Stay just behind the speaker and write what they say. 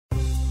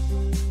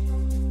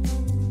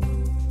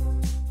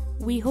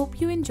We hope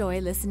you enjoy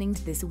listening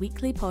to this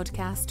weekly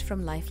podcast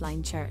from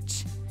Lifeline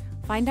Church.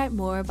 Find out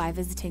more by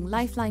visiting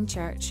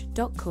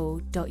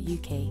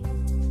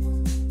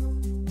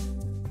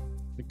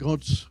lifelinechurch.co.uk.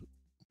 God's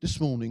this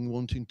morning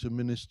wanting to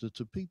minister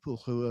to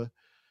people who are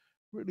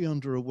really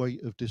under a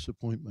weight of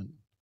disappointment.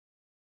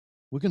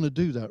 We're going to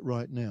do that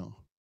right now.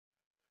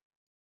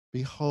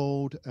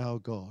 Behold our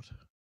God.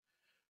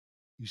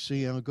 You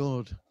see, our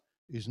God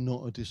is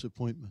not a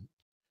disappointment.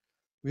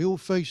 We all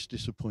face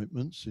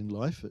disappointments in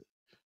life at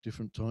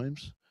different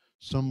times,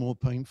 some more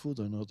painful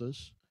than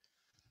others.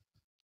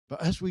 But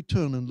as we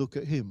turn and look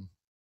at him,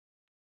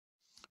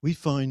 we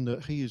find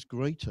that he is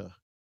greater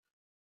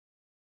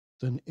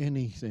than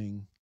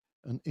anything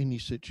and any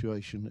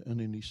situation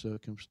and any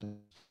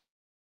circumstance.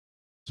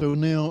 So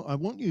now I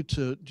want you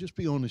to just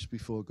be honest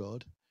before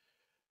God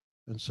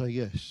and say,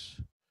 yes,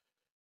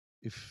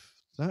 if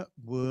that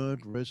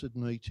word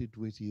resonated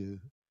with you,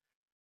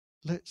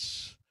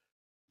 let's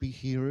be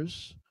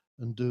hearers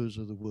and doers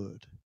of the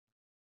word.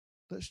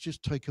 Let's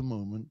just take a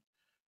moment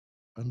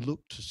and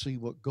look to see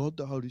what God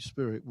the Holy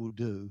Spirit will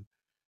do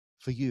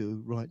for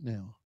you right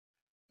now.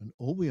 And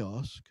all we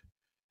ask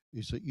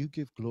is that you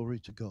give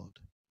glory to God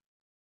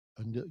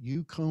and that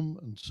you come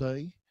and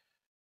say,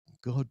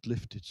 God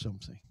lifted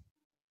something.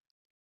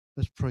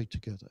 Let's pray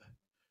together.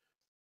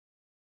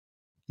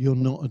 You're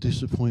not a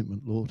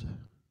disappointment, Lord.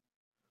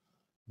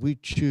 We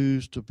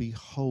choose to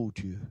behold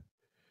you.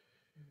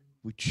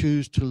 We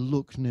choose to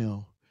look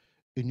now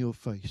in your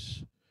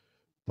face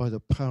by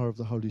the power of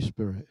the Holy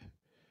Spirit.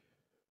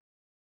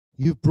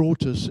 You've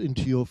brought us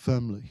into your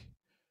family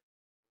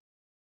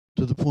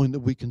to the point that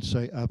we can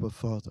say, Abba,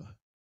 Father.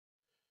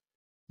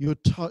 You're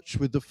touched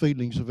with the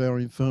feelings of our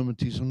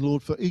infirmities. And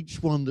Lord, for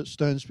each one that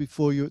stands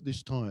before you at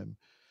this time,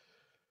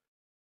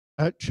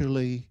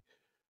 actually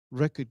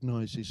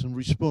recognizes and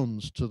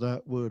responds to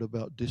that word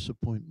about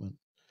disappointment.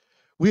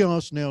 We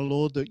ask now,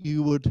 Lord, that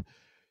you would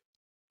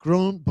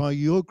grant by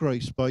your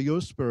grace, by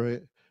your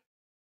Spirit,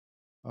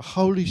 a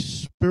Holy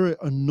Spirit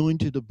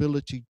anointed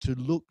ability to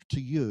look to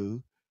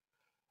you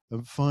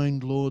and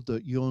find, Lord,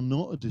 that you're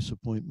not a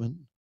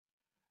disappointment.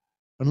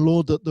 And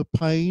Lord, that the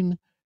pain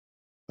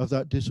of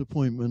that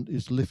disappointment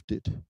is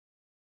lifted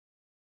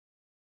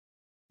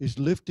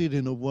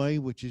in a way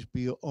which is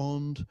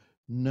beyond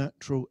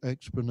natural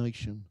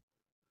explanation.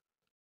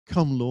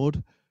 Come,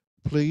 Lord,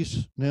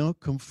 please now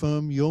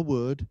confirm your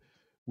word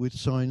with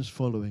signs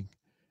following.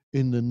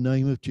 In the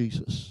name of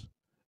Jesus,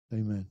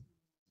 amen.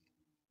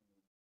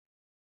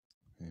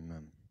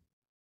 Amen.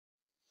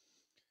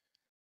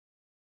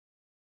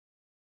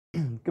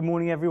 Good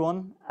morning,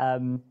 everyone.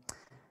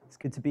 It's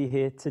good to be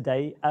here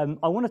today. I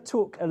want to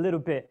talk a little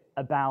bit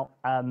about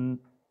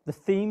the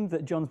theme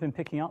that John's been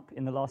picking up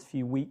in the last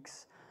few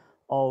weeks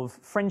of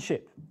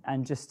friendship,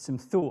 and just some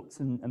thoughts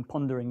and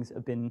ponderings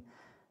have been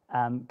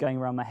going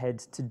around my head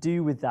to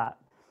do with that.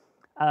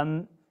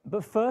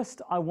 But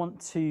first, I want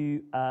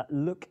to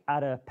look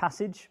at a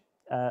passage,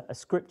 a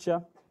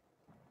scripture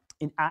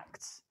in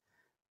Acts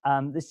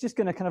that's just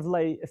going to kind of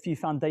lay a few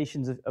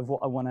foundations of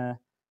what I want to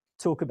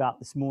talk about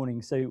this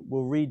morning. So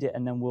we'll read it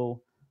and then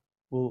we'll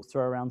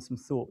throw around some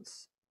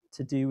thoughts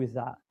to do with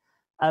that.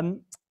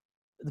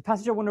 The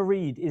passage I want to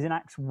read is in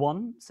Acts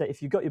 1. So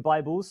if you've got your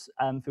Bibles,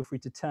 feel free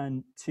to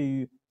turn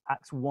to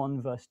Acts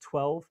 1, verse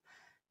 12.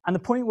 And the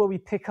point where we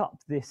pick up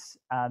this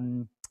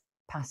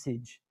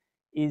passage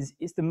is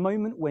the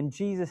moment when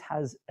Jesus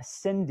has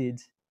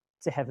ascended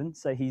to heaven.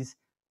 So he's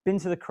been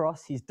to the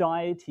cross, he's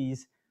died,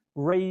 he's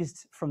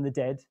raised from the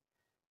dead,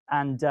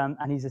 and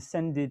he's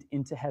ascended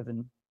into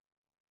heaven.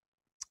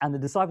 And the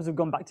disciples have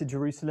gone back to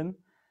Jerusalem,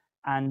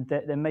 and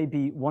they may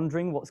be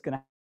wondering what's going to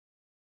happen.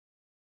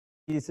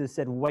 Jesus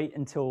said, wait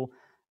until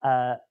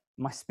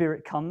my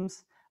spirit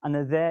comes, and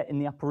they're there in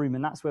the upper room,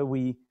 and that's where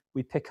we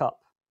pick up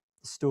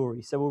the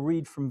story. So we'll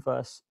read from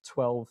verse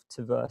 12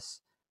 to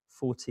verse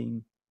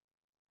 14.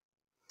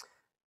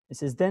 It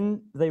says,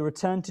 then they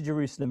returned to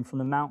Jerusalem from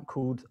the mount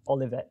called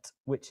Olivet,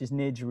 which is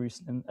near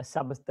Jerusalem, a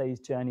Sabbath day's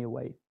journey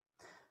away.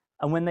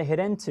 And when they had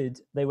entered,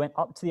 they went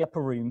up to the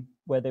upper room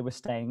where they were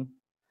staying,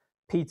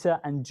 Peter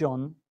and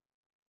John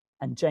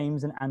and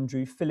James and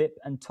Andrew, Philip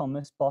and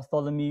Thomas,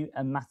 Bartholomew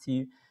and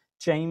Matthew,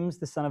 James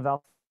the son of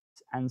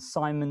Alphaeus, and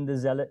Simon the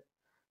Zealot,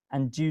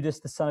 and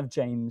Judas the son of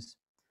James.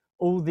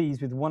 All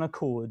these with one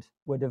accord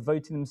were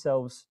devoting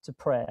themselves to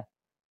prayer,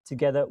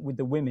 together with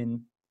the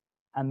women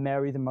and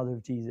Mary the mother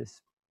of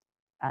Jesus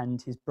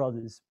and his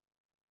brothers.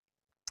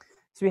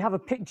 So we have a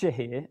picture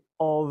here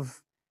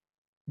of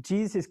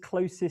Jesus'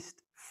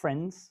 closest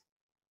friends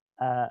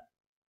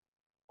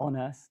on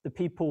earth, the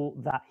people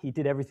that he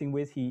did everything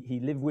with, he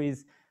lived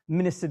with,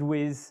 ministered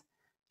with,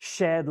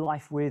 shared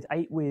life with,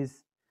 ate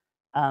with,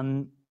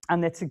 and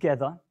they're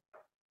together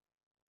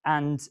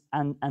and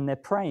they're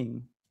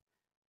praying.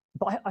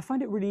 But I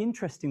find it really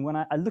interesting when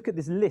I look at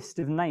this list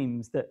of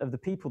names of the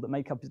people that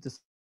make up his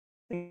disciples.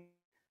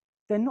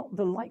 They're not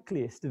the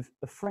likeliest of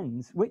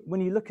friends.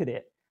 When you look at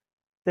it,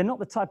 they're not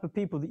the type of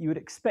people that you would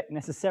expect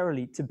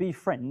necessarily to be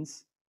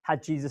friends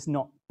had Jesus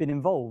not been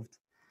involved.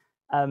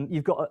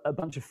 You've got a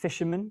bunch of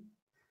fishermen,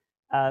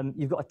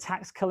 You've got a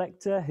tax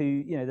collector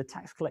who, the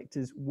tax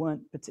collectors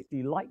weren't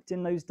particularly liked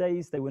in those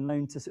days. They were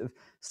known to sort of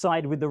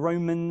side with the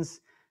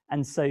Romans.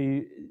 And so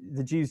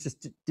the Jews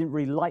just didn't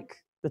really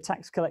like the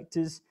tax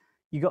collectors.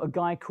 You got a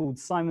guy called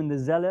Simon the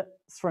Zealot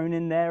thrown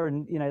in there.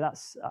 And,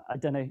 that's, I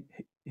don't know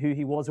who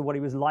he was or what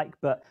he was like,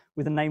 but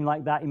with a name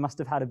like that, he must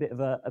have had a bit of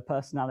a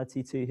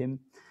personality to him.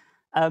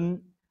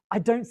 I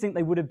don't think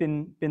they would have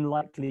been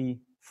likely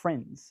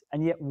friends.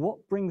 And yet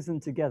what brings them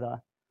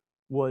together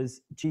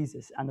was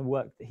Jesus and the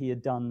work that he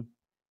had done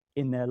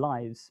in their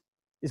lives.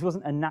 This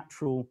wasn't a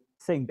natural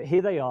thing, but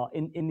here they are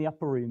in the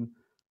upper room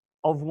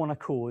of one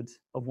accord,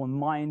 of one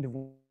mind, of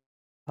one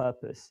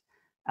purpose,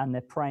 and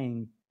they're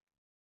praying.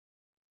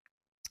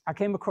 I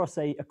came across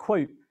a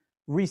quote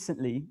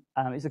recently.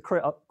 It's a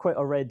quote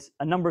I read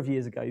a number of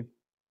years ago,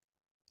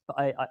 but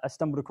I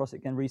stumbled across it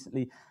again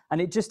recently,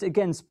 and it just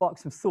again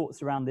sparked some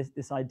thoughts around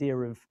this idea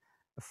of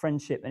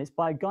friendship. And it's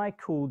by a guy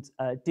called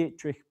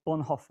Dietrich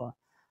Bonhoeffer.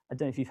 I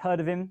don't know if you've heard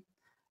of him,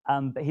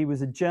 but he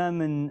was a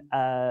German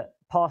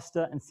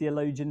pastor and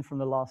theologian from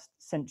the last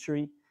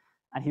century,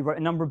 and he wrote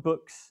a number of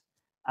books,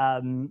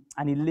 and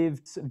he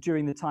lived sort of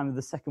during the time of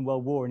the Second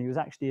World War, and he was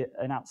actually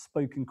an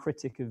outspoken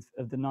critic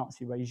of the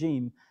Nazi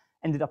regime,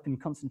 ended up in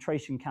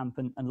concentration camp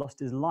and lost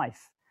his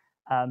life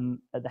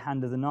at the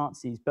hand of the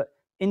Nazis. But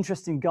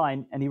interesting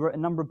guy, and he wrote a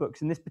number of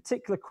books, and this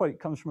particular quote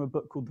comes from a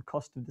book called The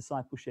Cost of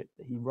Discipleship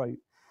that he wrote.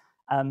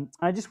 And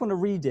I just want to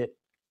read it.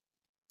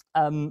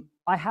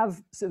 I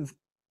have sort of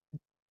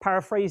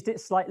paraphrased it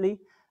slightly.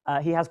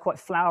 He has quite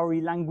flowery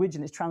language,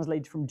 and it's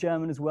translated from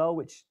German as well,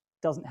 which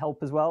doesn't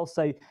help as well.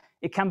 So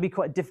it can be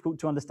quite difficult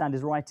to understand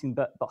his writing,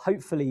 but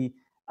hopefully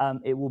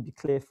it will be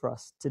clear for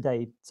us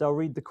today. So I'll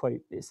read the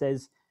quote. It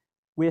says,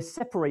 "We are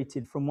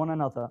separated from one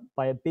another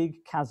by a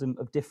big chasm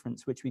of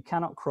difference which we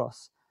cannot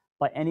cross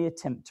by any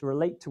attempt to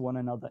relate to one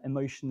another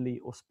emotionally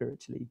or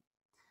spiritually.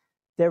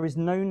 There is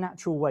no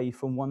natural way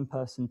from one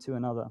person to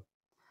another.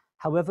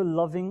 However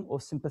loving or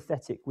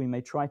sympathetic we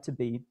may try to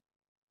be,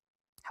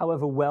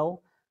 however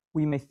well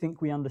we may think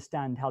we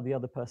understand how the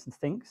other person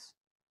thinks,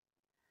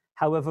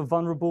 however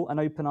vulnerable and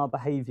open our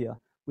behavior,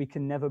 we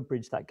can never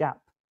bridge that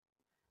gap.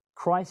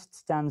 Christ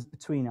stands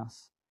between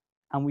us,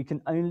 and we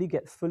can only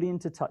get fully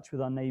into touch with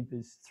our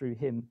neighbors through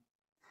him.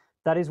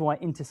 That is why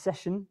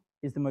intercession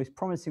is the most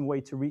promising way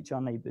to reach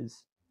our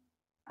neighbors,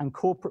 and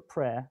corporate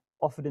prayer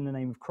offered in the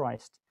name of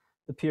Christ,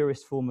 the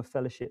purest form of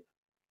fellowship."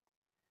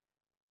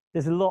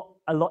 There's a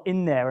lot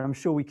in there, and I'm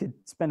sure we could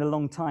spend a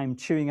long time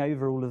chewing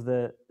over all of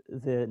the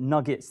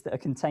nuggets that are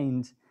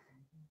contained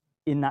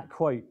in that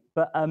quote.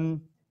 But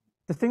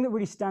the thing that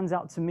really stands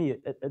out to me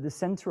at the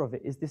center of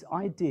it is this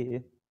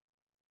idea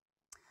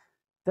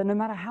that no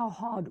matter how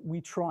hard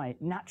we try,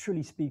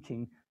 naturally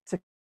speaking,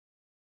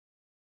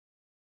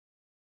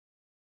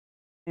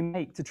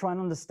 to try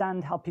and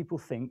understand how people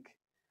think,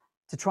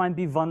 to try and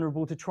be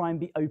vulnerable, to try and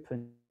be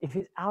open, if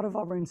it's out of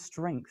our own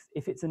strength,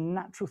 if it's a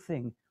natural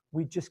thing,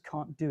 we just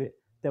can't do it.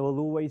 There will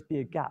always be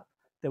a gap.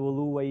 There will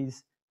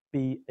always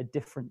be a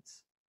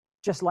difference.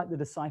 Just like the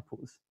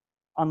disciples,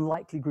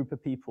 unlikely group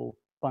of people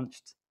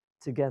bunched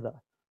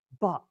together.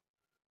 But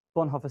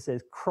Bonhoeffer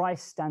says,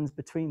 Christ stands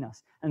between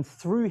us, and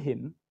through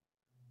him,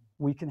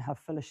 we can have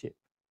fellowship.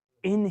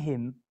 In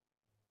him,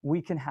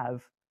 we can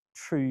have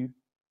true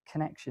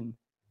connection.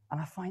 And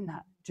I find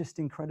that just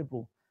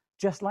incredible.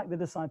 Just like the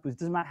disciples, it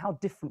doesn't matter how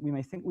different we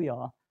may think we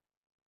are,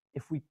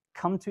 if we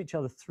come to each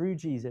other through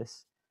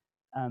Jesus,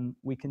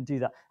 we can do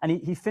that. And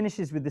he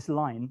finishes with this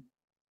line,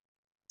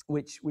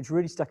 which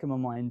really stuck in my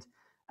mind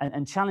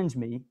and challenged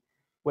me,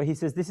 where he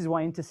says, "This is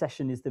why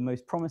intercession is the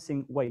most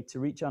promising way to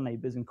reach our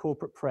neighbors, and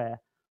corporate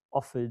prayer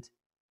offered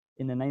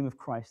in the name of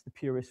Christ, the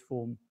purest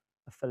form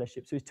of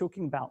fellowship." So he's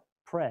talking about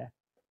prayer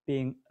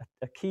being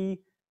a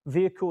key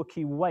vehicle, a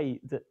key way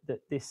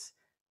that this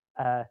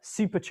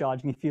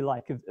supercharging, if you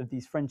like, of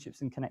these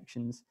friendships and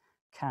connections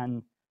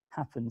can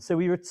happen. So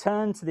we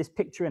return to this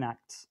picture in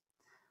Acts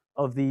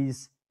of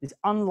this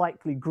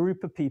unlikely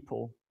group of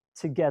people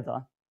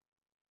together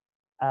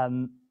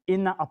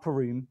in that upper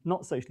room,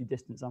 not socially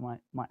distanced, I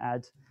might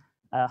add.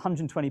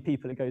 120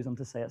 people, it goes on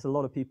to say. It's a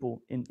lot of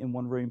people in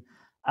one room.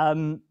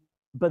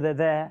 But they're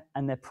there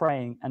and they're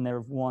praying and they're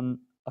of one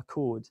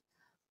accord.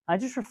 I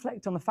just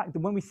reflect on the fact that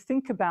when we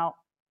think about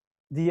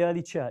the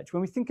early church,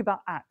 when we think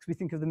about Acts, we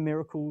think of the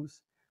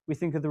miracles, we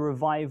think of the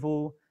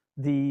revival,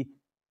 the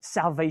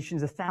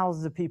salvations, the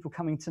thousands of people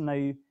coming to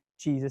know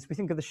Jesus. We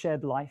think of the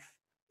shared life,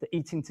 the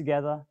eating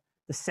together,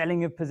 the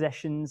selling of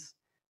possessions,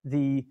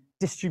 the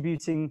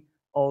distributing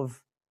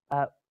of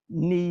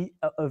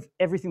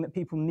everything that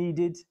people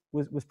needed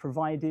was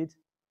provided.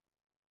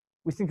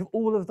 We think of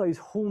all of those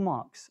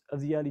hallmarks of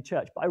the early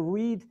church. But I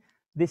read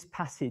this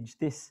passage,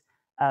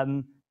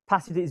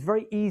 passage that is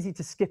very easy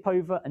to skip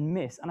over and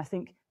miss. And I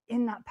think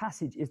in that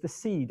passage is the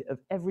seed of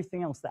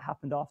everything else that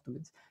happened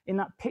afterwards. In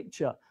that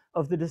picture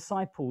of the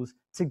disciples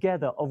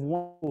together of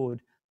one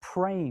accord,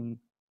 praying,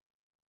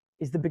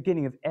 is the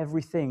beginning of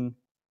everything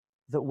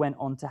that went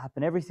on to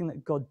happen, everything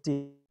that God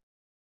did.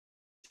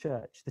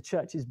 The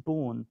church is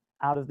born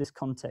out of this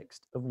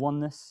context of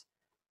oneness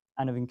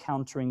and of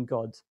encountering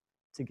God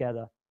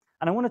together.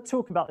 And I want to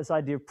talk about this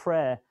idea of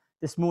prayer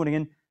this morning.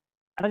 And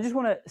I just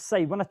want to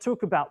say, when I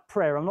talk about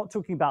prayer, I'm not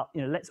talking about,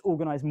 let's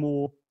organize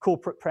more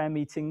corporate prayer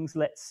meetings.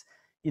 Let's,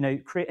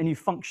 create a new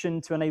function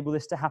to enable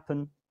this to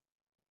happen.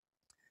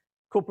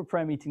 Corporate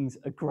prayer meetings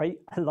are great.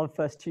 I love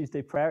First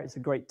Tuesday prayer. It's a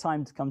great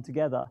time to come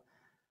together.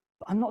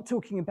 But I'm not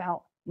talking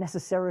about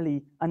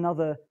necessarily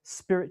another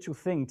spiritual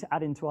thing to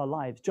add into our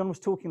lives. John was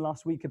talking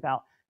last week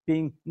about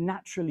being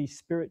naturally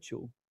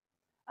spiritual.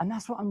 And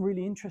that's what I'm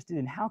really interested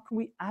in. How can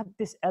we add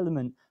this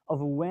element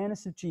of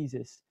awareness of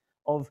Jesus,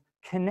 of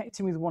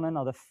connecting with one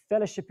another,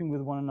 fellowshipping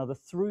with one another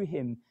through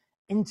him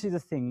into the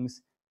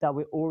things that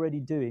we're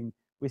already doing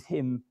with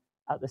him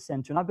at the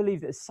center? And I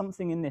believe there's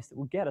something in this that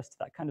will get us to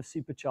that kind of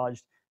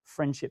supercharged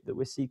friendship that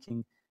we're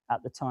seeking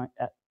at the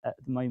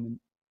moment.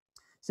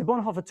 So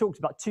Bonhoeffer talks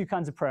about two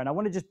kinds of prayer, and I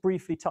want to just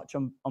briefly touch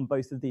on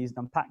both of these and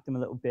unpack them a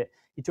little bit.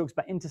 He talks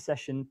about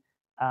intercession,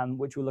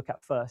 which we'll look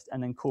at first,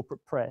 and then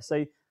corporate prayer.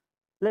 So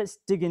let's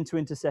dig into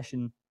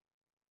intercession.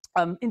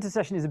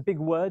 Intercession is a big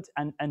word,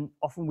 and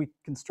often we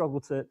can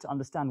struggle to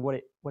understand what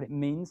it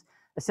means.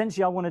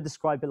 Essentially, I want to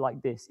describe it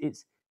like this.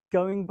 It's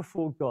going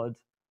before God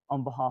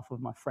on behalf of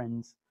my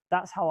friends.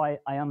 That's how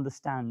I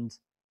understand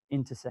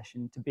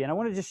intercession to be. And I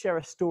want to just share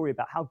a story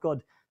about how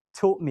God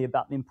taught me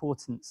about the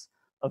importance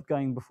of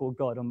going before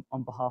God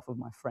on behalf of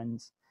my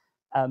friends.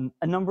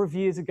 A number of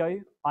years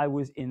ago, I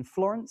was in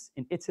Florence,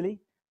 in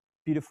Italy,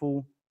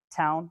 beautiful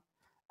town.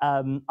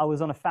 I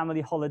was on a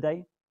family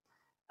holiday.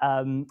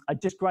 I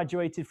just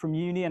graduated from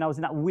uni, and I was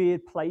in that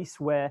weird place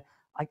where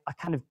I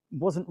kind of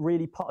wasn't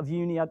really part of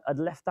uni. I'd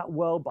left that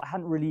world, but I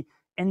hadn't really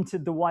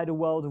entered the wider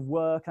world of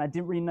work, and I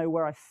didn't really know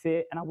where I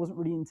fit, and I wasn't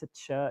really into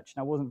church,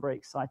 and I wasn't very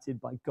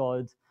excited by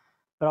God.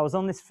 But I was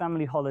on this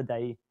family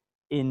holiday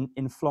in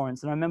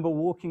Florence, and I remember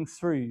walking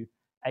through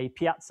a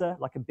piazza,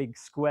 like a big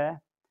square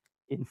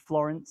in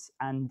Florence,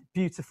 and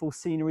beautiful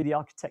scenery. The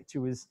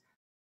architecture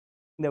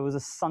there was a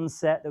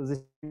sunset, there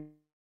was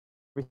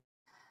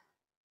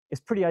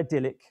it's pretty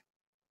idyllic.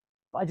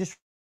 But I just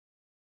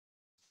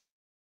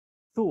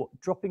thought,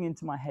 dropping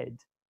into my head,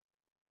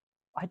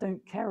 I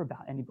don't care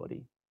about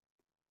anybody.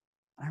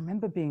 I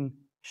remember being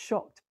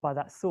shocked by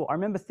that thought. I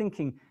remember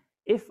thinking,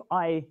 if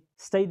I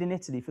stayed in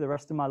Italy for the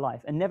rest of my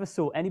life and never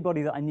saw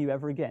anybody that I knew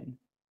ever again,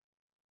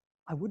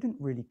 I wouldn't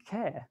really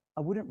care.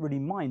 I wouldn't really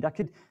mind. I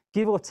could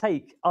give or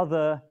take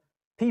other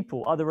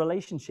people, other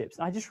relationships.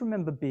 And I just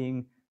remember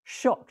being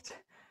shocked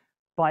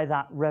by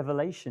that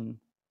revelation.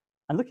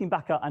 And looking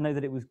back, I know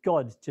that it was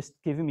God just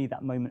giving me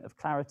that moment of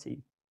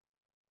clarity.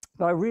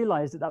 But I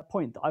realized at that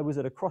point that I was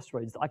at a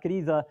crossroads, that I could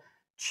either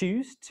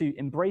choose to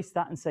embrace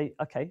that and say,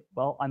 okay,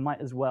 well, I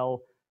might as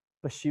well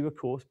pursue a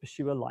course,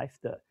 pursue a life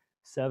that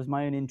serves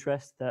my own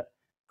interest, that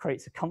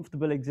creates a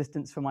comfortable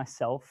existence for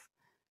myself,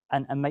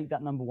 and make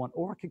that number one.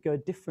 Or I could go a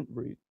different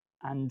route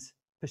and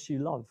pursue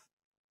love,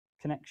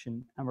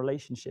 connection, and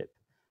relationship.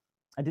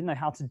 I didn't know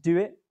how to do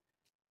it,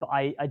 but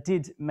I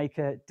did make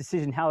a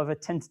decision, however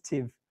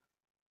tentative,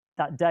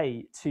 that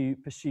day to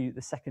pursue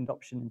the second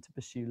option and to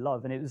pursue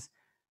love. And it was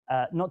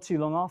not too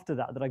long after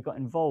that I got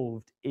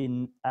involved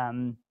in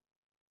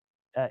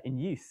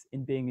youth,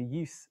 in being a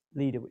youth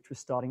leader, which was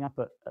starting up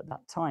at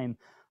that time.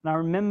 And I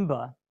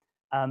remember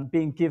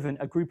being given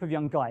a group of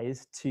young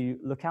guys to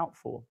look out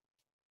for.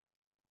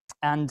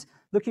 And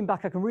looking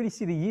back, I can really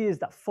see the years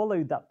that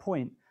followed that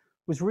point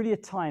was really a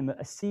time,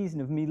 a season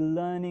of me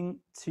learning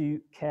to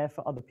care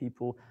for other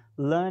people,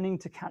 learning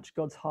to catch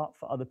God's heart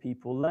for other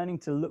people, learning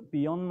to look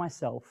beyond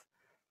myself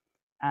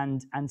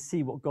and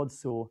see what God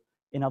saw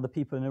in other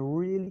people. And a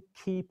really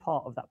key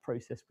part of that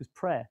process was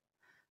prayer.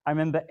 I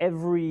remember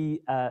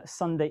every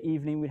Sunday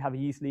evening we'd have a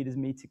youth leaders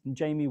meeting, and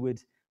Jamie would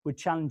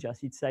challenge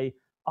us. He'd say,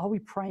 are we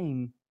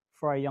praying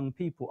for our young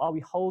people? Are we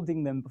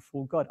holding them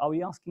before God? Are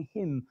we asking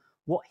him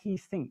what he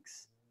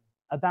thinks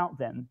about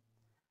them?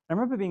 I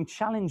remember being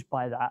challenged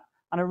by that,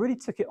 and I really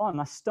took it on.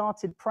 I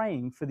started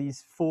praying for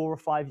these 4 or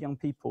 5 young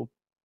people.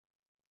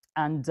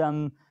 And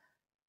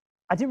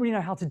I didn't really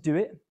know how to do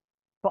it,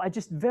 but I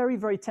just very,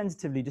 very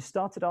tentatively just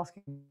started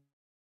asking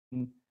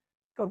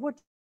God,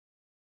 what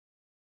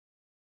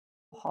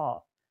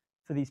heart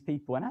for these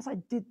people? And as I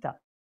did that,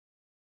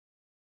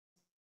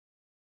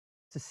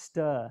 to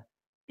stir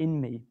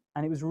in me,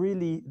 and it was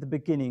really the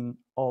beginning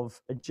of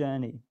a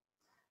journey.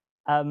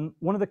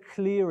 One of the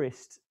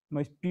clearest,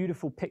 most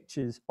beautiful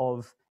pictures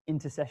of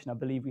intercession I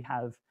believe we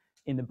have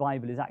in the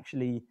Bible is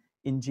actually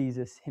in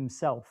Jesus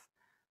himself.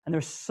 And there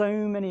are so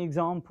many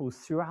examples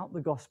throughout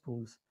the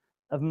Gospels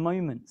of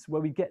moments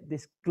where we get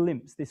this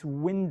glimpse, this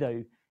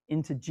window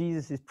into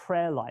Jesus's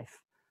prayer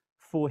life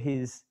for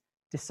his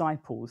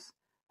disciples.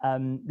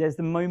 There's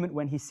the moment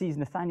when he sees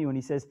Nathanael and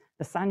he says,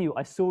 Nathanael,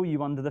 I saw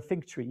you under the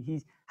fig tree.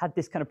 He had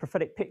this kind of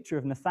prophetic picture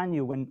of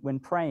Nathanael when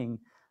praying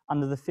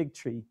under the fig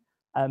tree.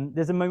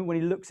 There's a moment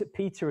when he looks at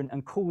Peter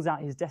and calls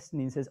out his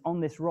destiny and says, on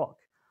this rock,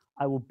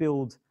 I will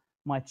build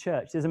my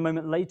church. There's a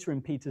moment later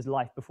in Peter's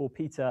life before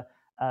Peter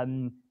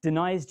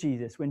denies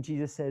Jesus, when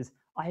Jesus says,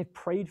 I have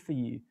prayed for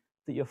you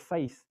that your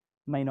faith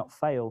may not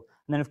fail.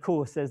 And then, of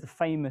course, there's the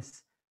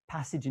famous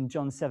passage in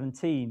John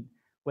 17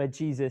 where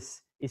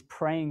Jesus is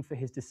praying for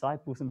his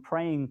disciples and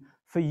praying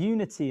for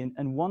unity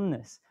and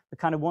oneness, the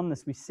kind of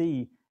oneness we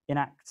see in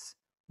Acts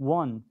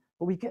 1.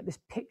 But we get this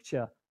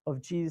picture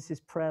of Jesus'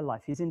 prayer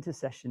life, his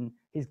intercession,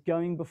 his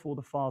going before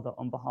the Father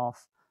on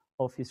behalf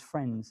of his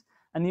friends.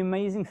 And the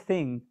amazing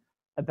thing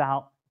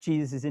about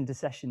Jesus'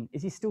 intercession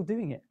is he's still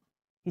doing it.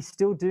 He's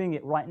still doing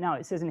it right now.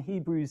 It says in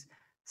Hebrews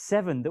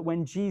 7 that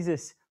when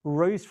Jesus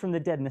rose from the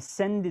dead and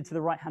ascended to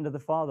the right hand of the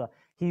Father,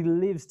 he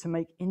lives to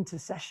make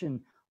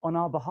intercession on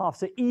our behalf.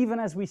 So even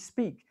as we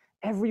speak,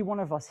 every one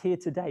of us here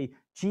today,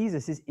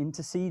 Jesus is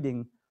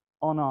interceding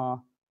on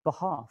our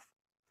behalf.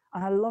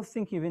 And I love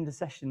thinking of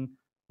intercession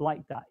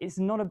like that. It's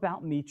not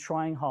about me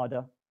trying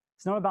harder.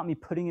 It's not about me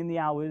putting in the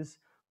hours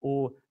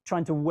or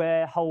trying to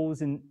wear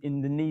holes in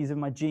the knees of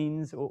my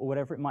jeans or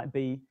whatever it might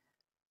be.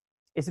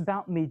 It's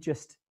about me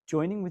just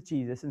joining with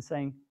Jesus and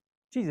saying,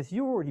 Jesus,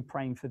 you're already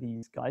praying for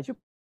these guys. Can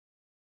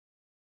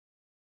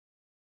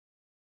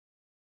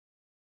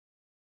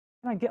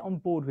I get on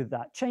board with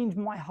that? Change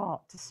my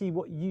heart to see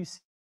what you see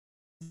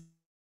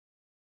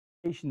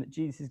that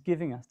Jesus is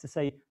giving us, to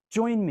say,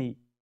 join me in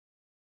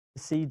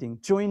interceding,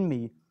 join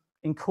me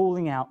in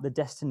calling out the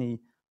destiny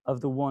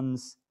of the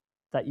ones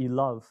that you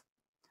love.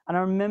 And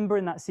I remember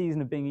in that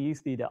season of being a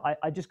youth leader,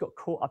 I just got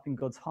caught up in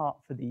God's heart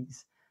for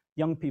these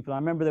young people. I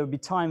remember there would be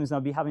times when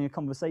I'd be having a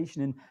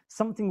conversation and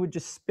something would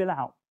just spill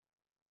out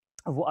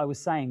of what I was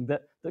saying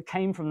that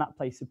came from that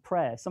place of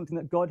prayer, something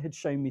that God had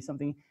shown me,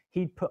 something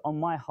he'd put on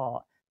my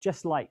heart,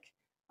 just like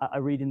I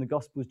read in the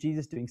Gospels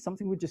Jesus doing.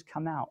 Something would just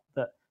come out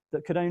that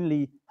could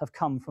only have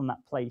come from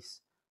that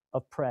place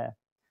of prayer.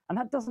 And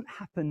that doesn't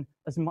happen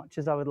as much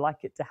as I would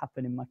like it to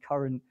happen in my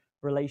current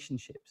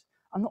relationships.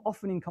 I'm not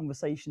often in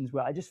conversations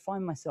where I just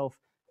find myself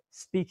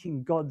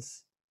speaking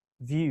God's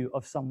view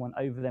of someone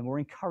over them or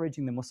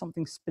encouraging them or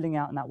something spilling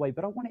out in that way,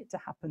 but I want it to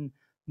happen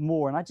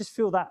more. And I just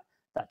feel that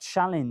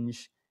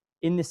challenge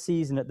in this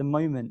season at the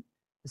moment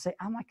to say,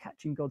 am I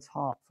catching God's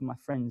heart for my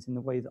friends in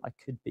the way that I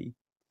could be?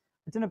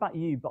 I don't know about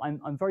you, but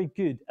I'm very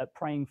good at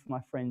praying for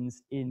my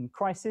friends in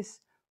crisis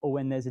or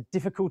when there's a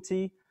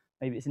difficulty,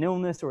 maybe it's an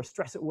illness or a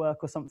stress at work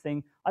or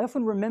something. I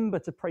often remember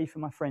to pray for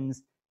my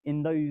friends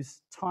in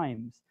those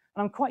times.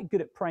 And I'm quite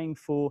good at praying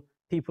for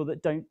people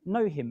that don't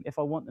know him if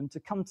I want them to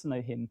come to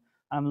know him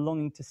and I'm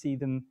longing to see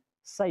them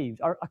saved.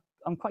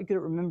 I'm quite good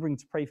at remembering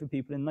to pray for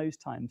people in those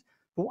times.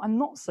 But what I'm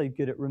not so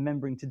good at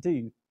remembering to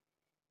do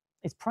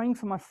is praying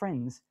for my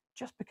friends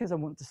just because I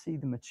want to see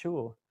them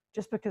mature,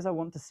 just because I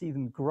want to see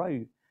them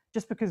grow,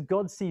 just because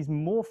God sees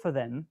more for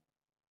them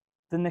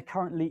than they're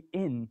currently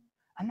in.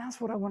 And that's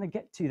what I want to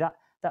get to,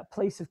 that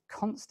place of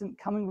constant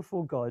coming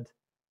before God,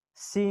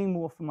 seeing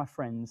more for my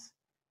friends,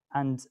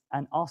 and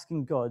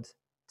asking God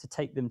to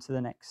take them to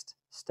the next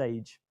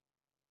stage.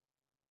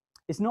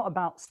 It's not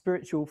about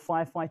spiritual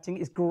firefighting.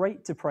 It's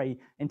great to pray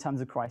in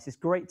times of crisis. It's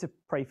great to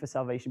pray for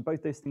salvation.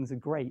 Both those things are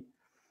great.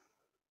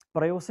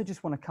 But I also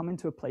just want to come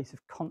into a place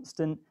of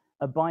constant,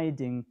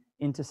 abiding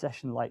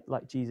intercession like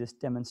Jesus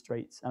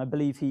demonstrates. And I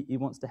believe he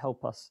wants to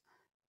help us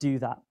do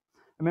that.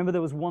 I remember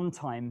there was one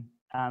time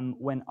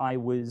when I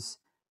was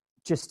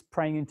just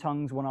praying in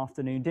tongues one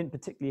afternoon, didn't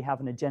particularly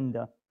have an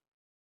agenda.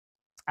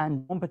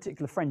 And one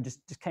particular friend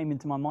just came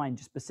into my mind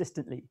just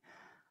persistently.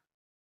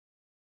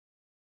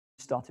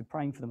 Started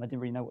praying for them. I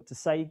didn't really know what to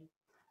say,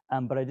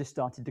 but I just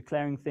started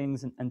declaring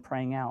things and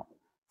praying out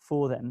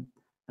for them.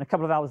 And a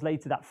couple of hours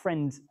later, that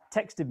friend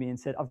texted me and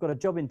said, I've got a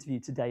job interview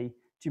today.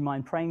 Do you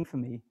mind praying for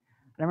me?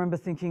 And I remember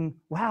thinking,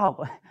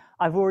 wow,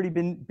 I've already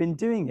been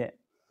doing it.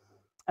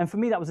 And for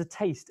me, that was a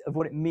taste of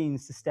what it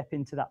means to step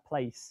into that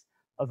place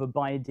of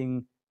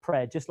abiding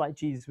prayer, just like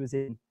Jesus was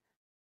in.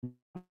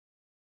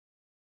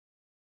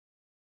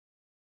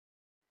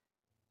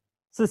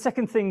 So the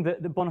second thing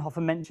that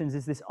Bonhoeffer mentions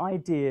is this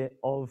idea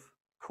of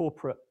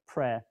corporate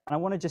prayer. And I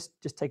want to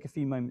just take a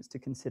few moments to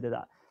consider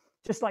that.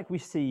 Just like we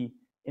see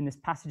in this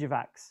passage of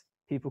Acts,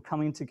 people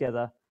coming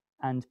together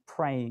and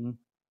praying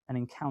and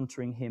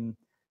encountering him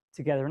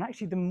together. And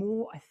actually, the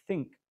more I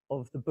think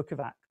of the book of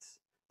Acts,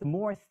 the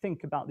more I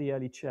think about the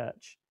early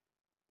church,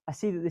 I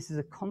see that this is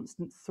a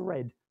constant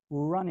thread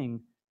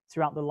running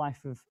throughout the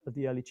life of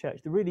the early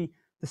church. The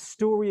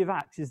story of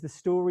Acts is the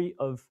story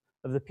of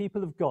the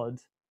people of God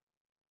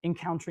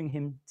encountering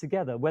him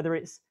together, whether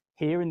it's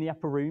here in the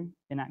upper room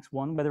in Acts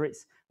 1, whether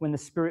it's when the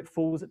Spirit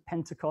falls at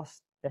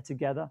Pentecost, they're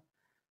together,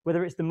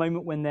 whether it's the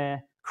moment when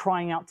they're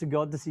crying out to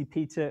God to see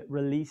Peter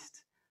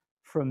released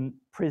from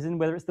prison,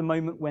 whether it's the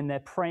moment when they're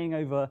praying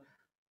over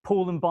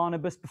Paul and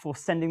Barnabas before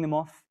sending them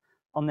off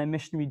on their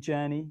missionary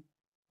journey,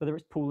 whether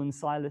it's Paul and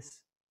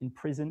Silas in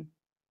prison,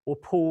 or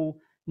Paul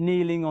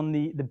kneeling on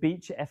the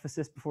beach at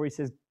Ephesus before he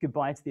says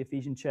goodbye to the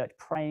Ephesian church,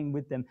 praying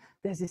with them.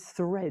 There's this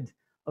thread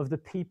of the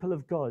people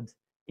of God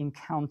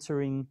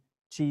encountering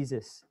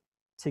Jesus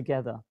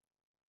together.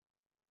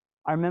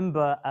 I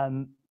remember,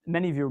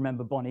 many of you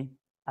remember Bonnie,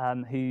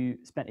 who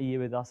spent a year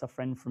with us, a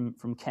friend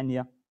from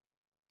Kenya.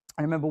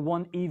 I remember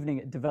one evening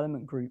at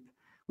development group,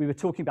 we were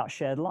talking about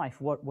shared life.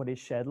 What is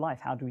shared life?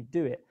 How do we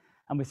do it?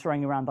 and we're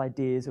throwing around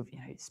ideas of,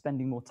 it's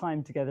spending more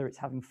time together, it's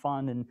having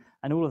fun,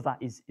 and all of that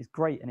is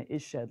great, and it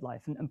is shared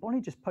life. And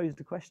Bonnie just posed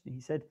a question. He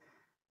said,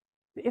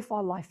 if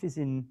our life is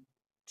in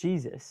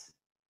Jesus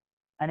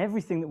and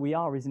everything that we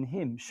are is in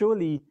him,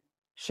 surely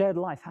shared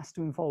life has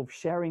to involve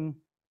sharing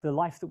the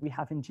life that we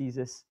have in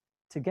Jesus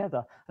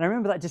together. And I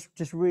remember that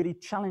just really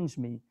challenged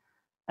me.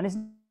 And it's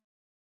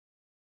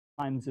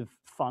times of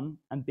fun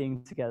and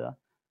being together,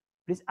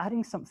 but it's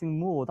adding something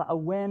more, that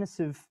awareness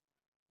of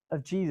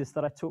Jesus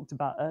that I talked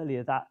about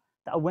earlier, that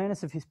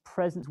awareness of his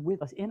presence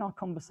with us in our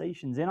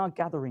conversations, in our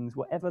gatherings,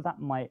 whatever that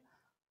might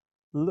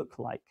look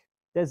like.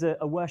 There's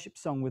a worship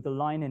song with a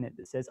line in it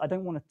that says, I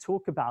don't want to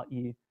talk about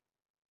you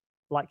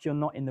like you're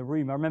not in the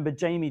room. I remember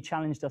Jamie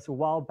challenged us a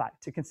while back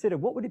to consider,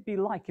 what would it be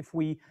like if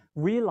we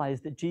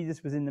realized that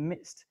Jesus was in the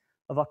midst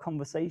of our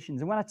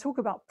conversations? And when I talk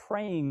about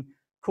praying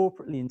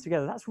corporately and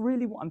together, that's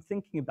really what I'm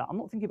thinking about. I'm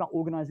not thinking about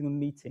organizing a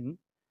meeting.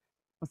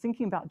 I'm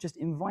thinking about just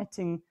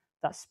inviting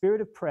that spirit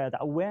of prayer,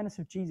 that awareness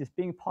of Jesus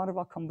being a part of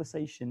our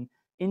conversation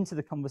into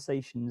the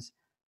conversations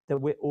that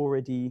we're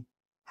already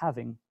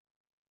having.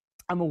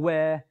 I'm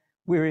aware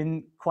we're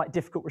in quite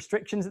difficult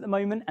restrictions at the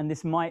moment, and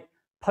this might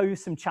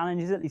pose some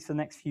challenges, at least for the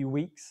next few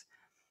weeks.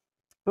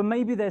 But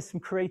maybe there's some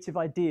creative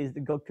ideas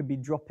that God could be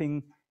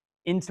dropping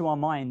into our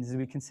minds as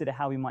we consider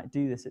how we might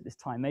do this at this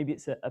time. Maybe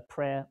it's a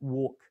prayer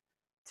walk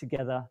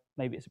together.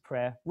 Maybe it's a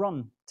prayer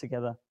run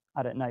together.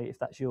 I don't know if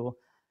that's your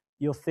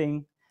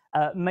thing.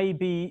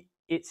 Maybe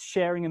it's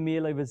sharing a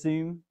meal over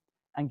Zoom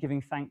and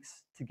giving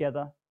thanks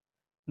together.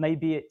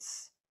 Maybe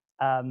it's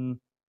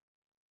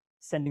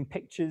sending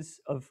pictures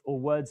or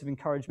words of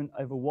encouragement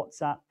over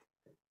WhatsApp.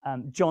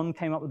 John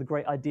came up with a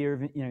great idea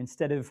of,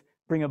 instead of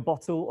bring a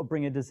bottle or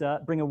bring a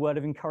dessert, bring a word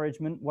of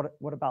encouragement.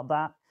 What about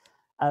that?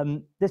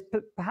 There's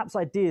perhaps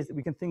ideas that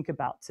we can think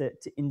about to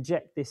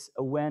inject this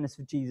awareness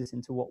of Jesus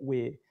into what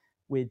we're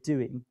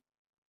doing.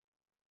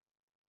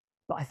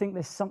 But I think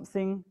there's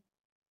something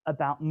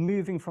about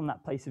moving from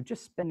that place of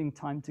just spending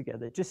time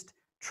together, just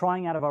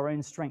trying out of our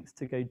own strength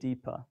to go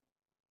deeper,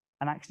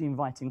 and actually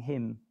inviting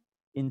him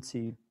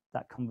into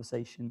that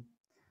conversation.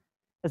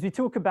 As we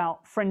talk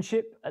about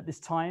friendship at this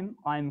time,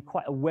 I'm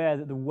quite aware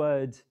that the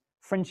word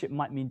friendship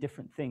might mean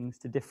different things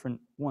to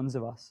different ones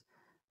of us.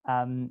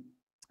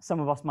 Some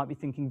of us might be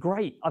thinking,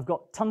 great, I've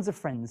got tons of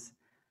friends.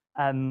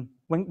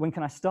 When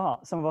can I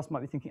start? Some of us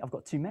might be thinking, I've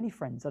got too many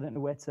friends. I don't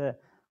know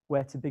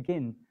where to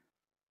begin.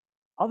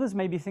 Others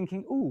may be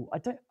thinking, I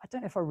don't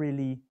know if I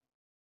really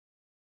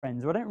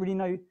friends, or I don't really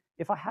know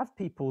if I have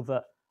people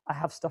that I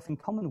have stuff in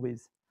common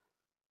with.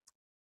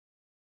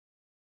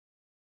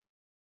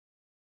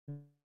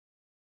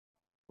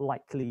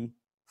 Likely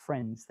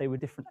friends. They were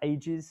different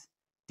ages,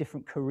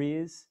 different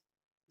careers,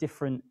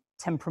 different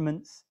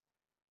temperaments,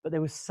 but there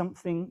was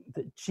something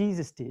that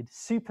Jesus did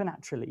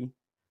supernaturally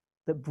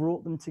that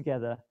brought them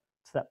together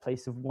to that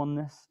place of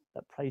oneness,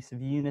 that place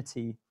of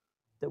unity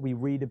that we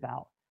read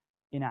about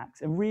in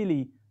Acts. And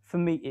really, for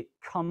me, it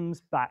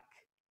comes back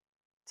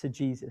to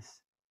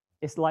Jesus.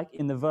 It's like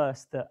in the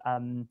verse that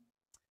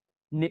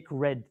Nick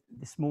read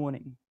this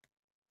morning,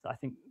 that I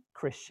think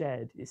Chris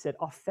shared. It said,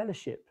 our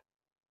fellowship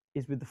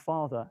is with the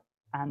Father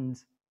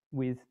and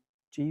with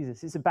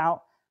Jesus. It's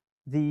about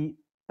the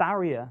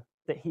barrier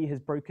that he has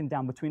broken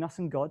down between us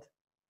and God,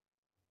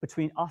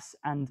 between us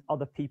and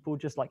other people,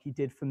 just like he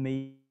did for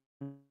me,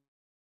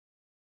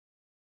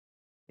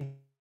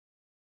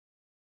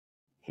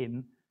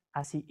 him,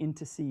 as he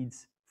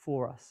intercedes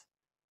for us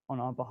on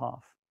our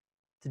behalf,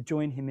 to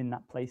join him in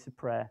that place of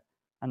prayer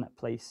and that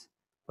place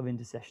of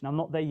intercession. I'm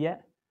not there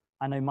yet.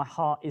 I know my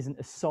heart isn't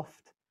as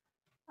soft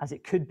as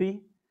it could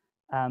be,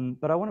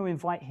 but I want to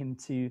invite him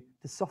to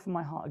soften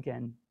my heart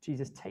again.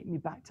 Jesus, take me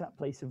back to that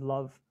place of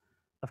love,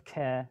 of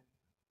care,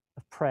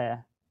 of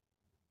prayer,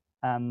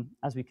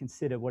 as we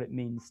consider what it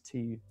means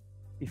to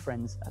be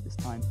friends at this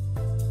time.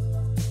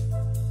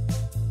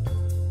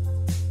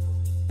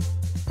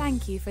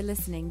 Thank you for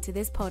listening to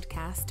this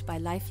podcast by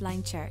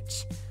Lifeline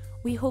Church.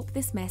 We hope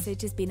this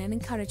message has been an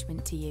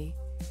encouragement to you.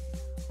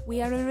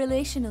 We are a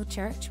relational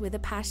church with a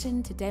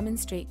passion to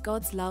demonstrate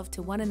God's love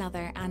to one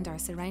another and our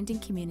surrounding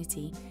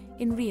community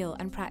in real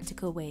and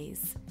practical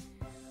ways.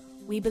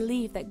 We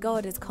believe that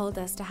God has called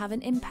us to have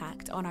an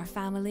impact on our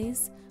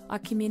families, our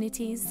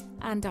communities,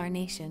 and our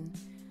nation.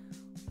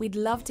 We'd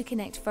love to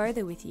connect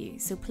further with you,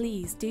 so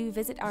please do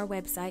visit our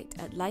website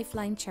at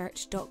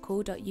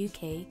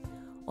lifelinechurch.co.uk,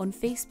 on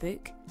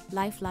Facebook,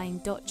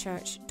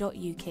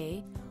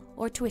 lifeline.church.uk,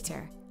 or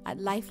Twitter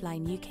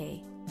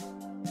 @LifelineUK.